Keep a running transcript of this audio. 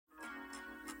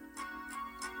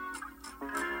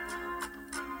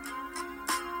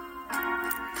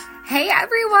Hey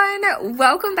everyone,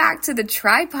 welcome back to the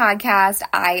Tribe Podcast.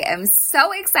 I am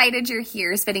so excited you're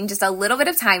here spending just a little bit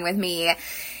of time with me.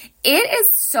 It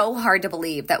is so hard to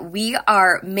believe that we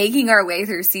are making our way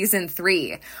through season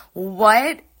 3.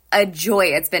 What a joy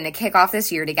it's been to kick off this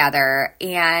year together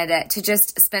and to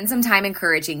just spend some time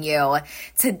encouraging you.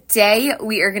 Today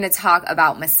we are going to talk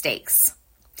about mistakes.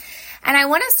 And I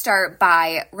want to start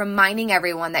by reminding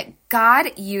everyone that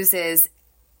God uses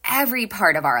every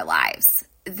part of our lives.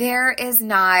 There is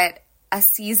not a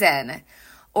season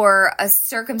or a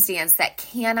circumstance that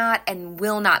cannot and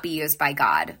will not be used by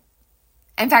God.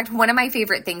 In fact, one of my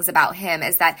favorite things about him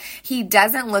is that he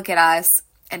doesn't look at us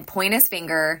and point his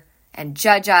finger and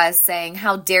judge us saying,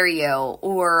 how dare you,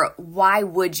 or why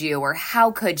would you, or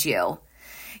how could you?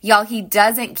 Y'all, he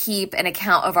doesn't keep an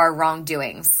account of our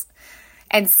wrongdoings.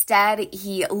 Instead,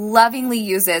 he lovingly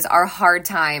uses our hard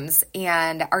times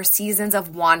and our seasons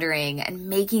of wandering and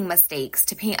making mistakes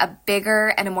to paint a bigger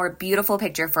and a more beautiful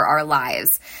picture for our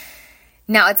lives.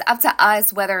 Now, it's up to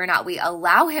us whether or not we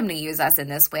allow him to use us in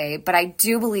this way, but I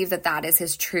do believe that that is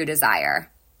his true desire.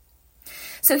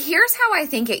 So here's how I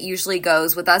think it usually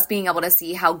goes with us being able to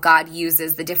see how God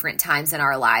uses the different times in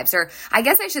our lives, or I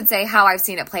guess I should say how I've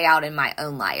seen it play out in my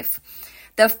own life.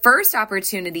 The first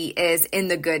opportunity is in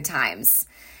the good times.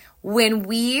 When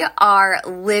we are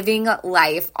living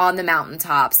life on the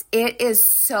mountaintops, it is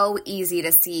so easy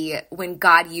to see when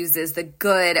God uses the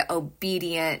good,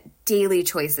 obedient, daily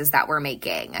choices that we're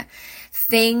making.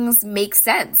 Things make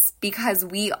sense because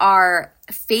we are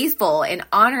faithful in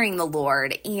honoring the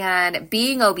Lord and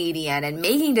being obedient and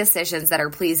making decisions that are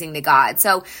pleasing to God.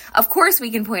 So, of course, we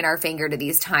can point our finger to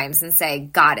these times and say,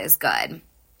 God is good.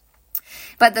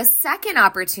 But the second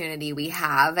opportunity we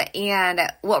have, and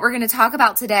what we're going to talk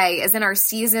about today, is in our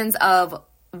seasons of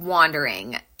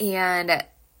wandering and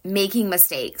making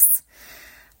mistakes.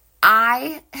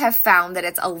 I have found that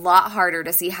it's a lot harder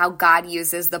to see how God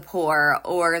uses the poor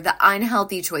or the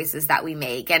unhealthy choices that we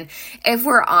make. And if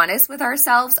we're honest with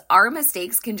ourselves, our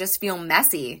mistakes can just feel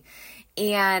messy.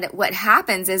 And what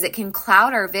happens is it can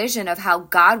cloud our vision of how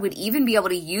God would even be able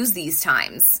to use these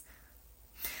times.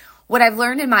 What I've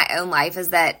learned in my own life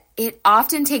is that it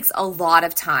often takes a lot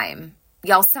of time.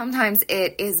 Y'all, sometimes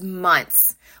it is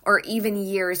months or even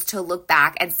years to look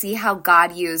back and see how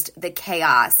God used the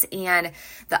chaos and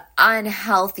the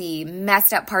unhealthy,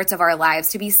 messed up parts of our lives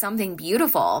to be something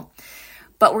beautiful.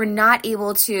 But we're not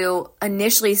able to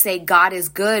initially say God is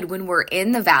good when we're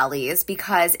in the valleys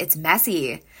because it's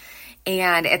messy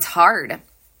and it's hard.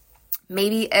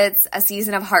 Maybe it's a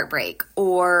season of heartbreak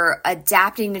or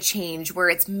adapting to change where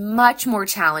it's much more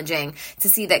challenging to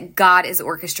see that God is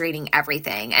orchestrating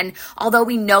everything. And although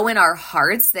we know in our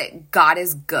hearts that God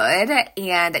is good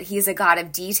and that he's a God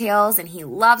of details and he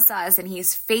loves us and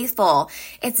he's faithful,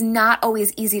 it's not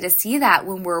always easy to see that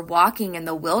when we're walking in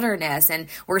the wilderness and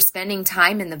we're spending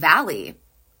time in the valley.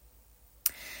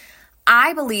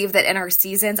 I believe that in our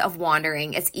seasons of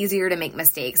wandering, it's easier to make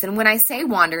mistakes. And when I say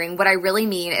wandering, what I really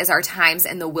mean is our times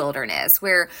in the wilderness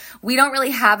where we don't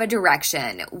really have a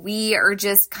direction. We are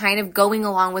just kind of going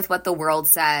along with what the world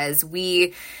says.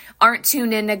 We aren't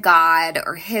tuned into God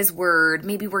or his word.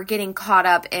 Maybe we're getting caught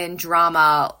up in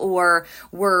drama, or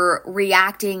we're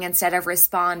reacting instead of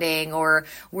responding, or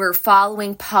we're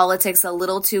following politics a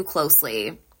little too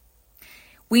closely.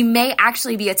 We may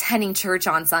actually be attending church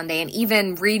on Sunday and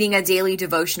even reading a daily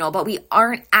devotional, but we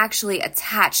aren't actually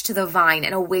attached to the vine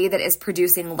in a way that is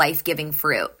producing life-giving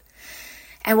fruit.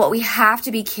 And what we have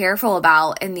to be careful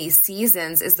about in these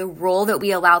seasons is the role that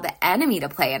we allow the enemy to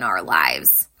play in our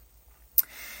lives.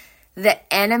 The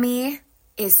enemy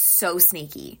is so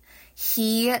sneaky.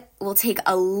 He will take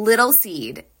a little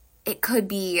seed. It could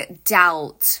be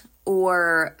doubt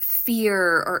or fear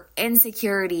or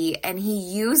insecurity, and he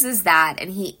uses that and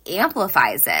he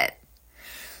amplifies it.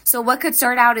 So what could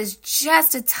start out as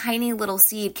just a tiny little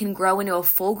seed can grow into a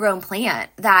full-grown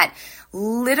plant that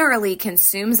literally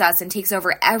consumes us and takes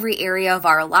over every area of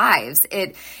our lives.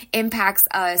 It impacts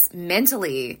us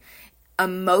mentally,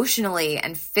 emotionally,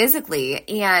 and physically,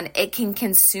 and it can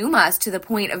consume us to the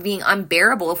point of being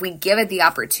unbearable if we give it the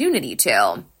opportunity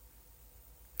to.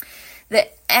 The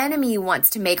enemy wants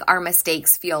to make our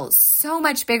mistakes feel so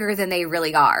much bigger than they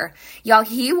really are. Y'all,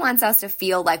 he wants us to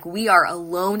feel like we are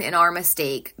alone in our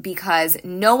mistake because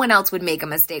no one else would make a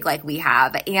mistake like we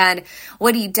have. And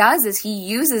what he does is he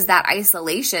uses that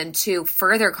isolation to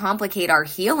further complicate our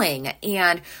healing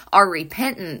and our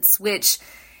repentance, which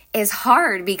is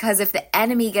hard because if the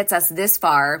enemy gets us this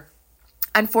far,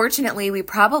 unfortunately, we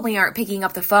probably aren't picking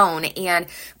up the phone and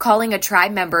calling a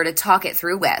tribe member to talk it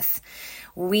through with.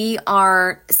 We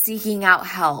aren't seeking out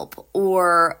help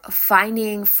or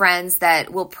finding friends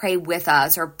that will pray with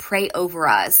us or pray over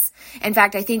us. In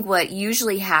fact, I think what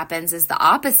usually happens is the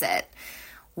opposite.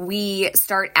 We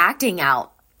start acting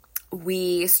out.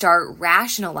 We start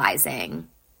rationalizing.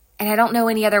 And I don't know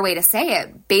any other way to say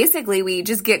it. Basically, we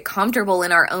just get comfortable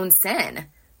in our own sin.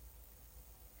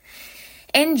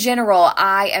 In general,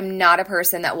 I am not a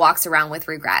person that walks around with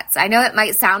regrets. I know it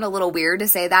might sound a little weird to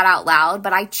say that out loud,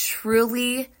 but I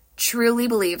truly, truly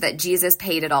believe that Jesus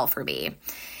paid it all for me.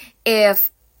 If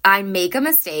I make a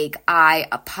mistake, I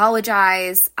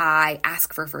apologize, I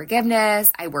ask for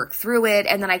forgiveness, I work through it,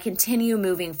 and then I continue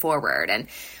moving forward. And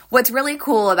what's really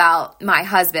cool about my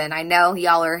husband, I know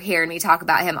y'all are hearing me talk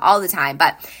about him all the time,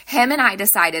 but him and I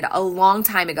decided a long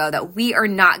time ago that we are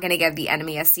not going to give the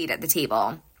enemy a seat at the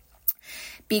table.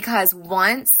 Because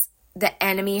once the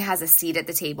enemy has a seat at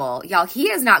the table, y'all, he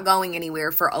is not going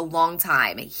anywhere for a long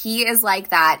time. He is like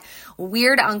that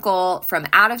weird uncle from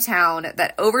out of town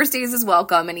that overstays his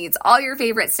welcome and eats all your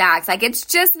favorite snacks. Like, it's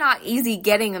just not easy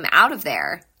getting him out of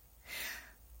there.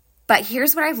 But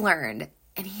here's what I've learned,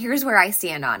 and here's where I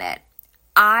stand on it.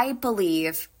 I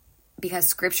believe, because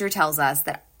scripture tells us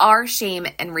that our shame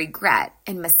and regret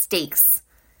and mistakes,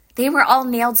 they were all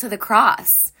nailed to the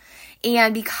cross.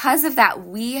 And because of that,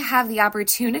 we have the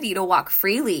opportunity to walk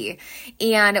freely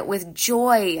and with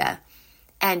joy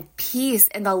and peace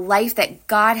in the life that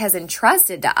God has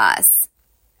entrusted to us.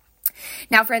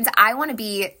 Now, friends, I want to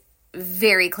be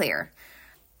very clear.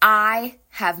 I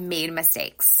have made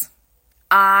mistakes.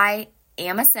 I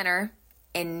am a sinner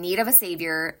in need of a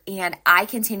Savior, and I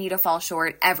continue to fall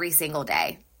short every single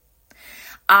day.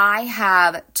 I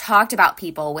have talked about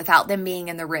people without them being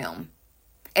in the room.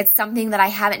 It's something that I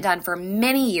haven't done for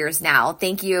many years now.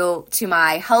 Thank you to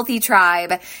my healthy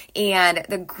tribe and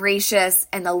the gracious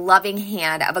and the loving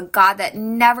hand of a God that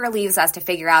never leaves us to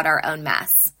figure out our own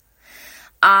mess.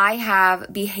 I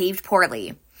have behaved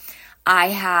poorly. I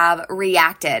have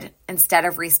reacted instead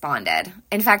of responded.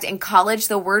 In fact, in college,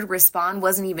 the word respond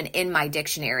wasn't even in my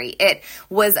dictionary. It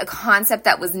was a concept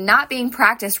that was not being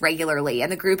practiced regularly in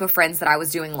the group of friends that I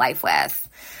was doing life with.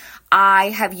 I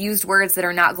have used words that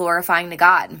are not glorifying to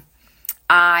God.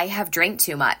 I have drank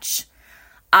too much.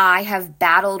 I have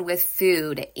battled with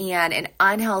food and an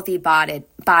unhealthy body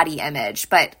image.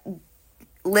 But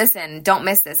listen, don't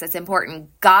miss this. It's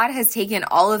important. God has taken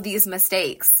all of these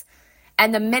mistakes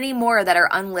and the many more that are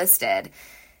unlisted,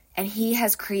 and He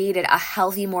has created a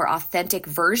healthy, more authentic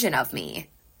version of me.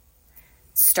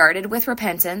 Started with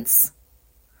repentance.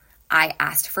 I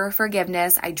asked for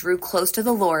forgiveness. I drew close to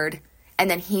the Lord. And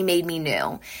then He made me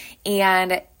new.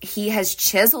 And He has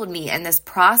chiseled me in this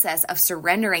process of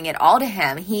surrendering it all to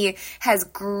Him. He has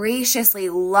graciously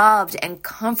loved and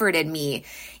comforted me,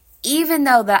 even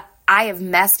though that I have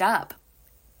messed up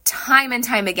time and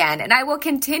time again. And I will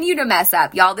continue to mess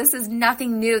up. Y'all, this is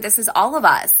nothing new. This is all of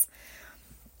us.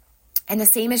 And the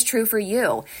same is true for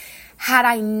you. Had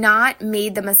I not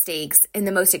made the mistakes in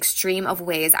the most extreme of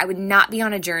ways, I would not be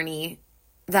on a journey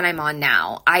that I'm on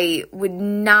now. I would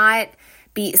not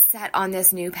be set on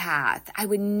this new path. I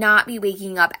would not be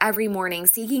waking up every morning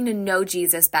seeking to know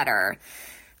Jesus better.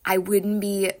 I wouldn't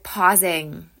be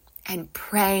pausing and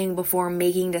praying before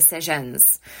making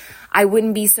decisions. I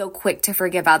wouldn't be so quick to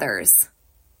forgive others.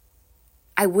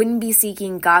 I wouldn't be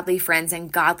seeking godly friends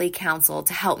and godly counsel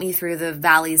to help me through the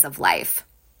valleys of life.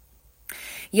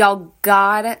 Y'all,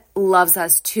 God loves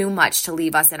us too much to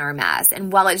leave us in our mess.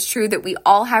 And while it's true that we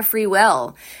all have free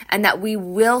will and that we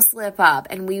will slip up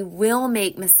and we will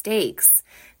make mistakes,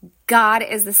 God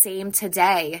is the same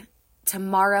today,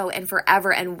 tomorrow, and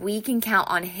forever. And we can count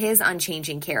on His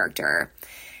unchanging character.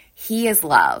 He is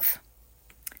love.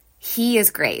 He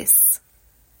is grace.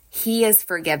 He is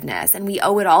forgiveness. And we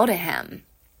owe it all to Him.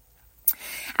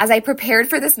 As I prepared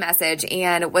for this message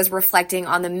and was reflecting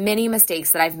on the many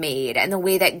mistakes that I've made and the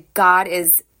way that God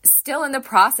is still in the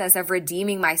process of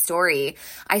redeeming my story,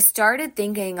 I started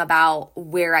thinking about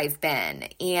where I've been.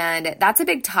 And that's a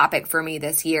big topic for me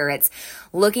this year. It's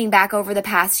looking back over the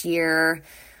past year,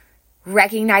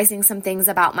 recognizing some things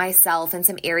about myself and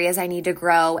some areas I need to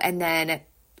grow, and then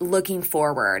looking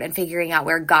forward and figuring out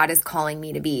where God is calling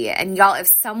me to be. And y'all, if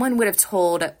someone would have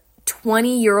told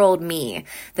 20-year-old me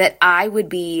that I would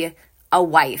be a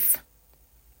wife,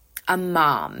 a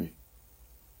mom,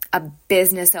 a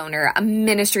business owner, a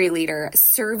ministry leader,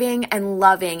 serving and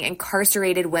loving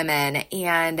incarcerated women,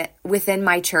 and within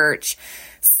my church,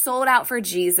 sold out for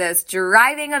Jesus,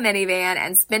 driving a minivan,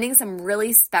 and spending some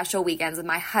really special weekends with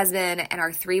my husband and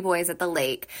our 3 boys at the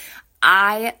lake,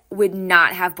 I would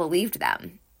not have believed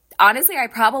them. honestly, I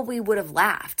probably would have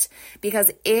laughed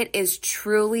because it is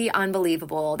truly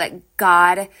unbelievable that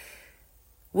God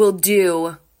will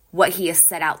do what he has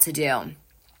set out to do.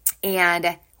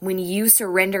 And when you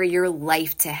surrender your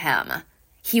life to him,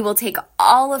 he will take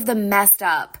all of the messed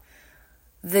up,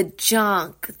 the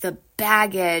junk, the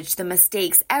baggage, the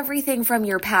mistakes, everything from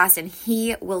your past, and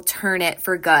he will turn it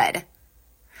for good.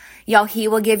 Y'all, he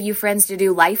will give you friends to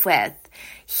do life with.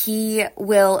 He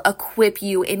will equip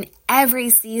you in every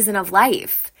season of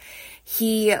life.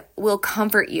 He will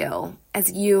comfort you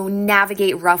as you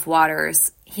navigate rough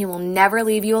waters. He will never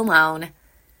leave you alone.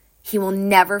 He will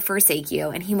never forsake you,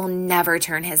 and he will never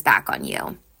turn his back on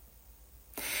you.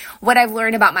 What I've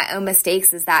learned about my own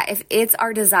mistakes is that if it's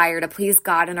our desire to please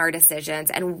God in our decisions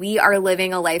and we are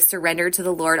living a life surrendered to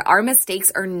the Lord, our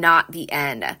mistakes are not the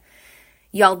end.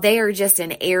 Y'all, they are just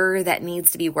an error that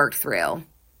needs to be worked through,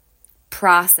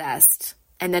 processed,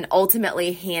 and then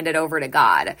ultimately handed over to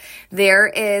God. There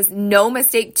is no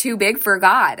mistake too big for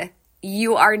God.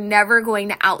 You are never going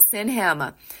to out-sin him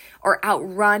or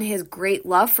outrun his great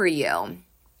love for you.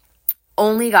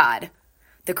 Only God,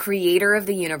 the creator of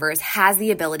the universe, has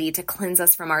the ability to cleanse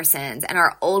us from our sins and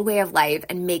our old way of life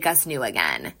and make us new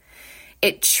again.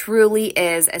 It truly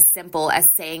is as simple as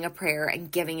saying a prayer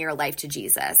and giving your life to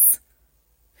Jesus.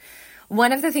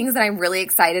 One of the things that I'm really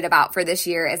excited about for this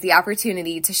year is the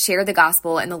opportunity to share the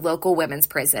gospel in the local women's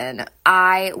prison.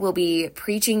 I will be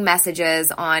preaching messages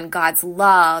on God's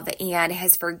love and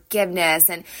his forgiveness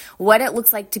and what it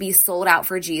looks like to be sold out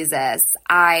for Jesus.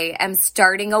 I am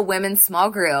starting a women's small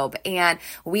group, and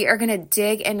we are going to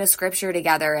dig into scripture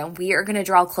together, and we are going to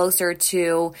draw closer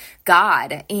to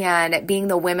God and being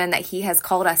the women that he has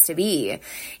called us to be.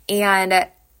 And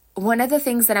one of the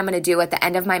things that I'm going to do at the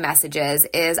end of my messages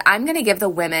is I'm going to give the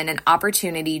women an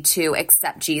opportunity to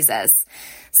accept Jesus.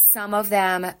 Some of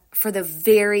them for the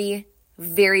very,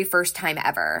 very first time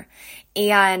ever.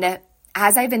 And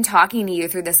as I've been talking to you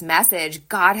through this message,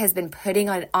 God has been putting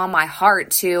on my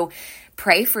heart to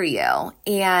pray for you.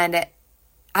 And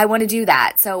I want to do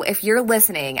that. So if you're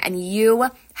listening and you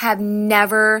have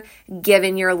never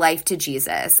given your life to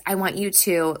Jesus, I want you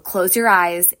to close your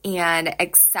eyes and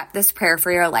accept this prayer for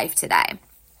your life today.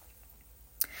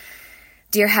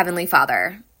 Dear Heavenly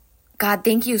Father, God,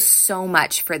 thank you so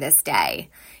much for this day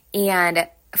and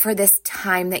for this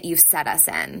time that you've set us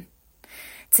in.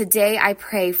 Today, I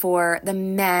pray for the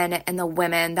men and the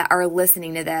women that are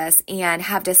listening to this and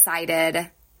have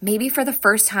decided, maybe for the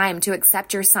first time, to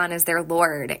accept your Son as their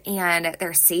Lord and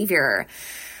their Savior.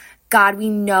 God, we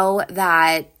know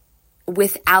that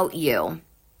without you,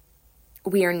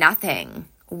 we are nothing.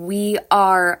 We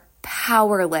are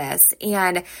powerless,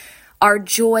 and our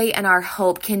joy and our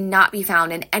hope cannot be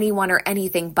found in anyone or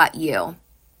anything but you.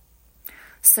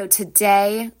 So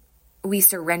today, we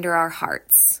surrender our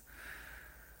hearts,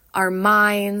 our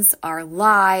minds, our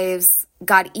lives,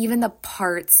 God, even the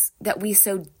parts that we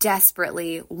so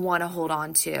desperately want to hold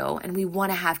on to and we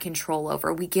want to have control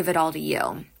over, we give it all to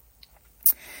you.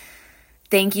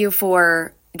 Thank you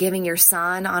for giving your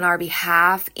Son on our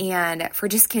behalf and for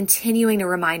just continuing to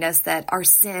remind us that our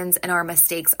sins and our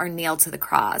mistakes are nailed to the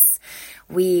cross.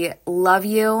 We love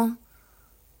you.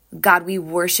 God, we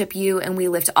worship you, and we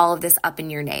lift all of this up in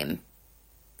your name.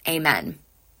 Amen.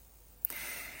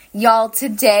 Y'all,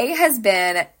 today has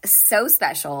been so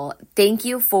special. Thank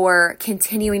you for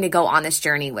continuing to go on this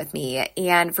journey with me.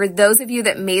 And for those of you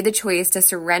that made the choice to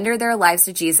surrender their lives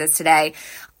to Jesus today,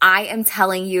 I am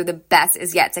telling you the best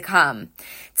is yet to come.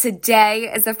 Today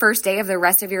is the first day of the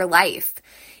rest of your life.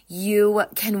 You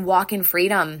can walk in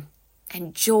freedom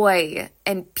and joy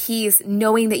and peace,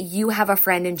 knowing that you have a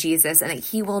friend in Jesus and that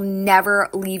he will never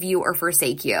leave you or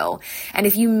forsake you. And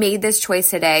if you made this choice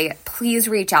today, please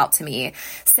reach out to me.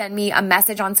 Send me a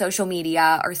message on social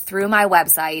media or through my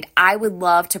website. I would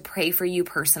love to pray for you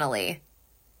personally.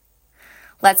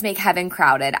 Let's make heaven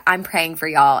crowded. I'm praying for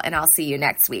y'all, and I'll see you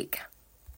next week.